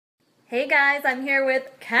Hey guys, I'm here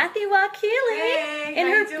with Kathy Wakile in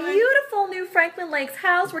her beautiful new Franklin Lakes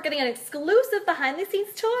house. We're getting an exclusive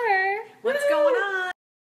behind-the-scenes tour. What's going on?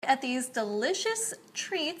 At these delicious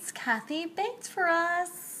treats Kathy baked for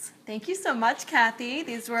us. Thank you so much, Kathy.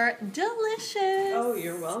 These were delicious. Oh,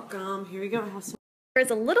 you're welcome. Here we go.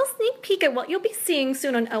 Here's a little sneak peek at what you'll be seeing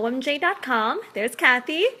soon on OMJ.com. There's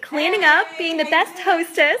Kathy cleaning up, being the best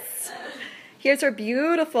hostess. Here's her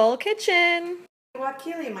beautiful kitchen.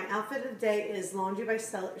 Wakile, my outfit of the day is laundry by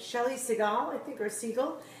Shelly Segal, I think, or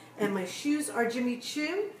Siegel. And my shoes are Jimmy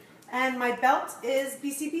Choo. And my belt is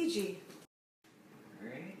BCBG.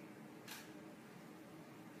 Great.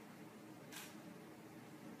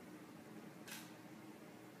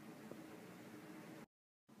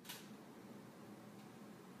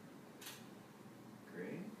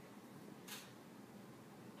 Great.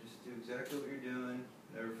 Just do exactly what you're doing.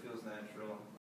 Whatever feels natural.